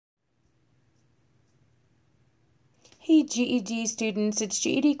Hey GED students, it's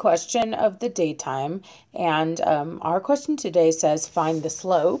GED question of the daytime, and our question today says find the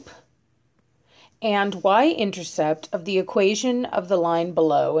slope and y-intercept of the equation of the line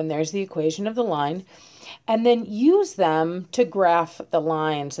below, and there's the equation of the line, and then use them to graph the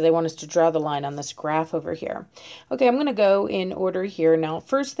line. So they want us to draw the line on this graph over here. Okay, I'm going to go in order here. Now,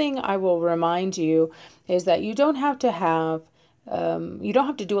 first thing I will remind you is that you don't have to have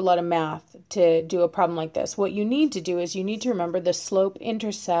do a lot of math to do a problem like this. What you need to do is you need to remember the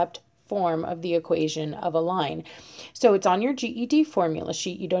slope-intercept form of the equation of a line. So it's on your GED formula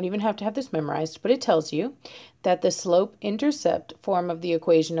sheet. You don't even have to have this memorized, but it tells you that the slope-intercept form of the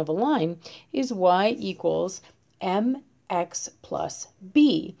equation of a line is y equals mx plus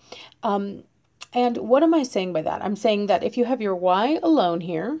b. And what am I saying by that? I'm saying that if you have your y alone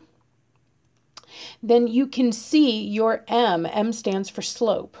here, then you can see your m stands for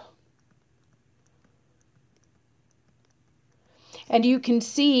slope. And you can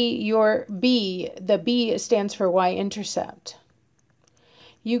see your b, the b stands for y-intercept.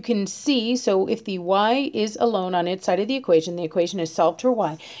 You can see, so if the y is alone on its side of the equation is solved for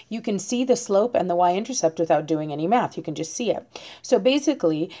y, you can see the slope and the y-intercept without doing any math. You can just see it. So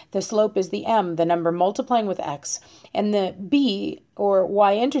basically, the slope is the m, the number multiplying with x, and the b, or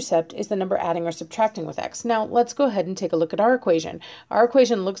y-intercept, is the number adding or subtracting with x. Now, let's go ahead and take a look at our equation. Our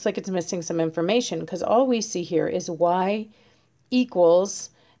equation looks like it's missing some information because all we see here is y equals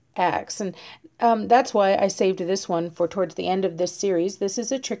x. And that's why I saved this one for towards the end of this series. This is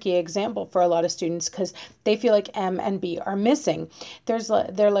a tricky example for a lot of students because they feel like m and b are missing. They're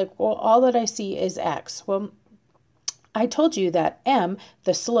like, well, all that I see is x. Well, I told you that m,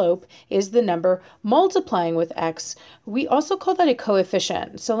 the slope, is the number multiplying with x. We also call that a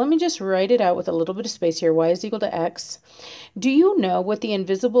coefficient. So let me just write it out with a little bit of space here. Y is equal to x. Do you know what the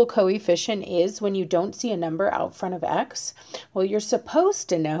invisible coefficient is when you don't see a number out front of x? Well, you're supposed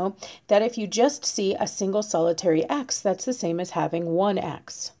to know that if you just see a single solitary x, that's the same as having one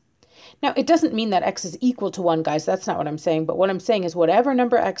x. Now, it doesn't mean that x is equal to 1, guys. That's not what I'm saying. But what I'm saying is whatever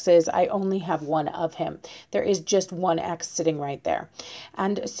number x is, I only have one of him. There is just one x sitting right there.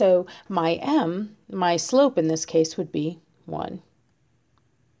 And so my m, my slope in this case, would be 1.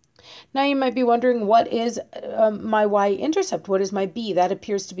 Now you might be wondering, what is my y-intercept? What is my b? That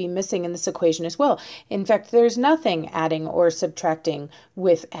appears to be missing in this equation as well. In fact, there's nothing adding or subtracting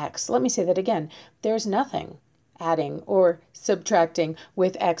with x. Let me say that again. There's nothing adding or subtracting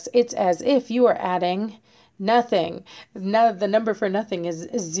with x. It's as if you are adding nothing. No, the number for nothing is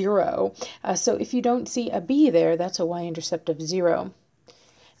 0. So if you don't see a b there, that's a y-intercept of 0.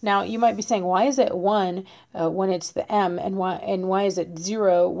 Now you might be saying, why is it 1 when it's the m, and why is it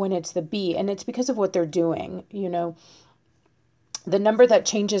 0 when it's the b? And it's because of what they're doing. You know, the number that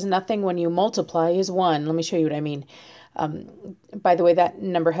changes nothing when you multiply is 1. Let me show you what I mean. By the way, that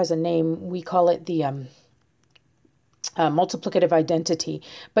number has a name. We call it the multiplicative identity,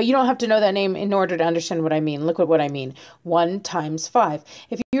 but you don't have to know that name in order to understand what I mean. Look at what I mean. 1 times 5.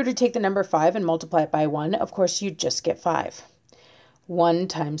 If you were to take the number 5 and multiply it by 1, of course you'd just get 5. 1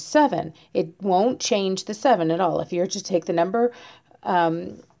 times 7. It won't change the 7 at all. If you were to take the number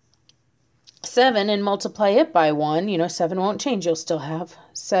 7 and multiply it by 1, you know, 7 won't change. You'll still have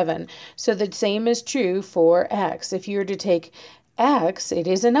 7. So the same is true for x. If you were to take x, it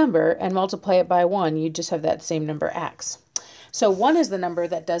is a number, and multiply it by 1, you just have that same number x. So 1 is the number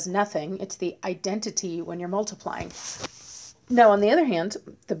that does nothing. It's the identity when you're multiplying. Now, on the other hand,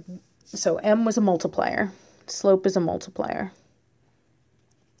 so m was a multiplier. Slope is a multiplier.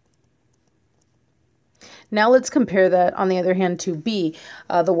 Now let's compare that, on the other hand, to b,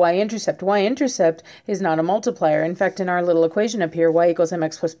 the y-intercept. Y-intercept is not a multiplier. In fact, in our little equation up here, y equals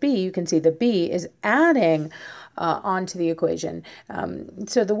mx plus b, you can see the b is adding onto the equation.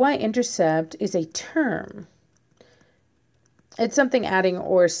 So the y-intercept is a term. It's something adding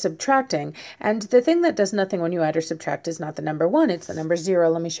or subtracting. And the thing that does nothing when you add or subtract is not the number 1, it's the number 0.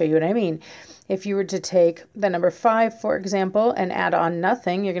 Let me show you what I mean. If you were to take the number 5, for example, and add on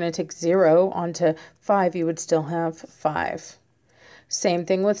nothing, you're going to take 0 onto 5, you would still have 5. Same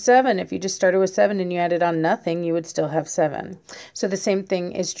thing with 7. If you just started with 7 and you added on nothing, you would still have 7. So the same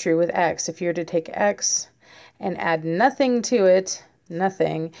thing is true with x. If you were to take x and add nothing to it,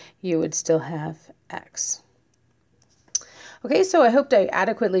 nothing, you would still have x. Okay, so I hope I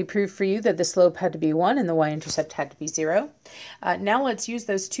adequately proved for you that the slope had to be 1 and the y-intercept had to be 0. Now let's use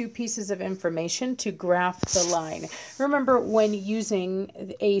those two pieces of information to graph the line. Remember, when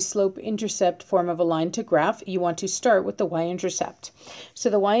using a slope-intercept form of a line to graph, you want to start with the y-intercept. So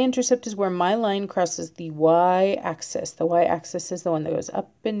the y-intercept is where my line crosses the y-axis. The y-axis is the one that goes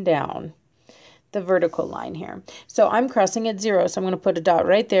up and down. the vertical line here. So I'm crossing at 0, so I'm going to put a dot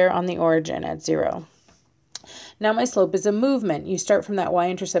right there on the origin at 0. Now my slope is a movement. You start from that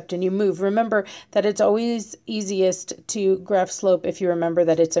y-intercept and you move. Remember that it's always easiest to graph slope if you remember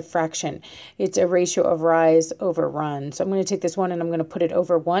that it's a fraction. It's a ratio of rise over run. So I'm going to take this 1 and I'm going to put it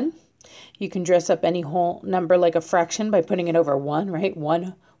over 1. You can dress up any whole number like a fraction by putting it over 1, right?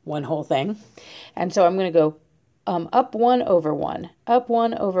 One whole thing. And so I'm going to go up 1 over 1, up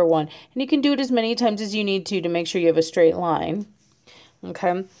 1 over 1. And you can do it as many times as you need to make sure you have a straight line.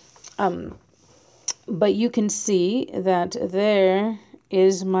 Okay. But you can see that there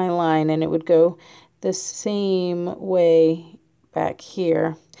is my line, and it would go the same way back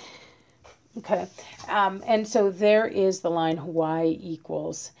here. Okay, and so there is the line y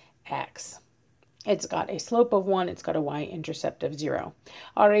equals x. It's got a slope of 1, it's got a y-intercept of 0.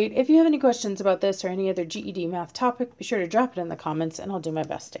 All right, if you have any questions about this or any other GED math topic, be sure to drop it in the comments, and I'll do my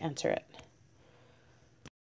best to answer it.